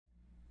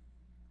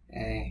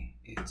Hey,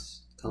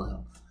 it's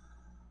Khalil.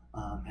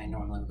 I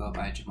normally go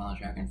by Jamal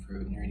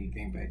Dragonfruit or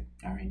anything, but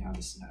not right now.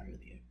 This is not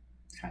really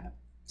a kind of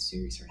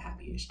serious or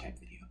happy-ish type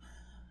video.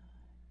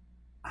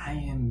 I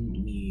am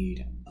in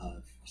need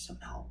of some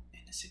help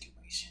in a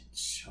situation.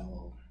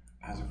 So,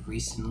 as of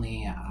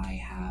recently, I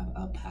have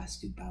a past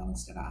due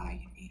balance that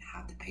I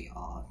have to pay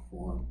off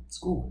for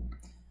school.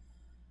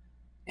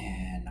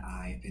 And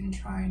I've been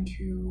trying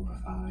to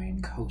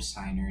find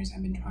co-signers.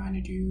 I've been trying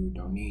to do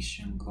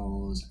donation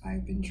goals.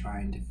 I've been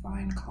trying to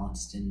find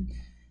constant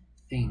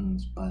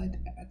things, but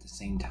at the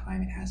same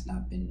time, it has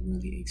not been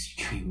really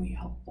extremely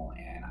helpful,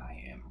 and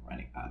I am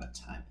running out of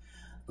time.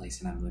 The place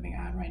that I'm living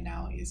at right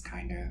now is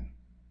kind of,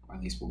 or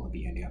at least will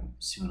be ending up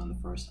soon on the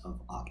 1st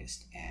of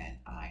August, and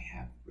I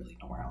have really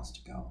nowhere else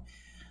to go.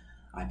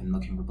 I've been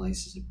looking for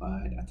places,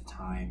 but at the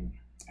time,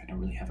 I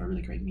don't really have a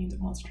really great means of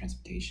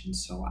transportation,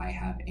 so I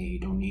have a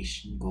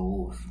donation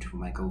goal to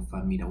my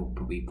GoFundMe that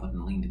will be put in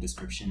the link in the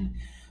description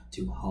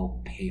to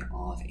help pay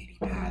off any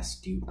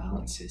past due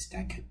balances.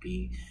 That could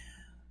be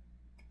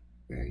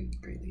very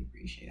greatly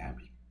appreciated. I'm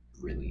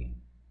really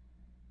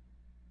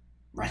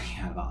running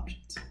out of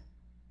options.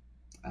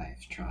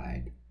 I've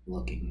tried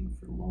looking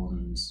for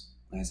loans.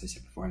 As I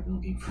said before, I've been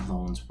looking for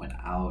loans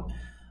without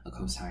a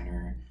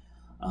cosigner,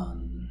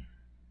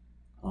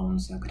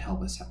 loans that could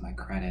help us set my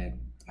credit.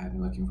 I've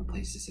been looking for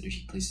places that are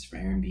cheap places for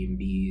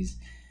Airbnbs.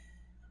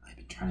 I've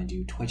been trying to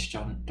do Twitch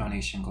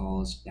donation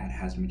goals. That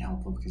hasn't been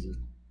helpful because of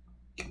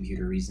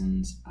computer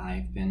reasons.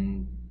 I've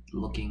been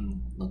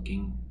looking.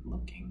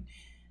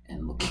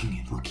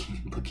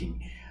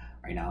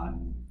 Right now,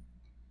 I'm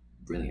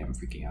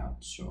freaking out.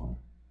 So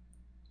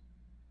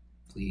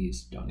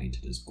please donate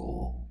to this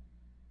goal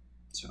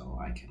so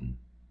I can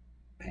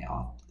pay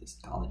off this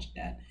college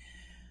debt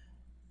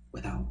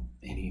without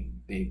any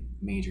big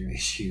major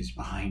issues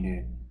behind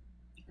it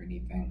or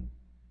anything.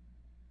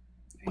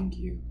 Thank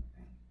you.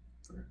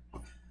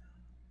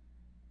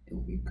 It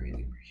will be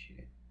greatly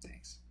appreciated.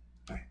 Thanks.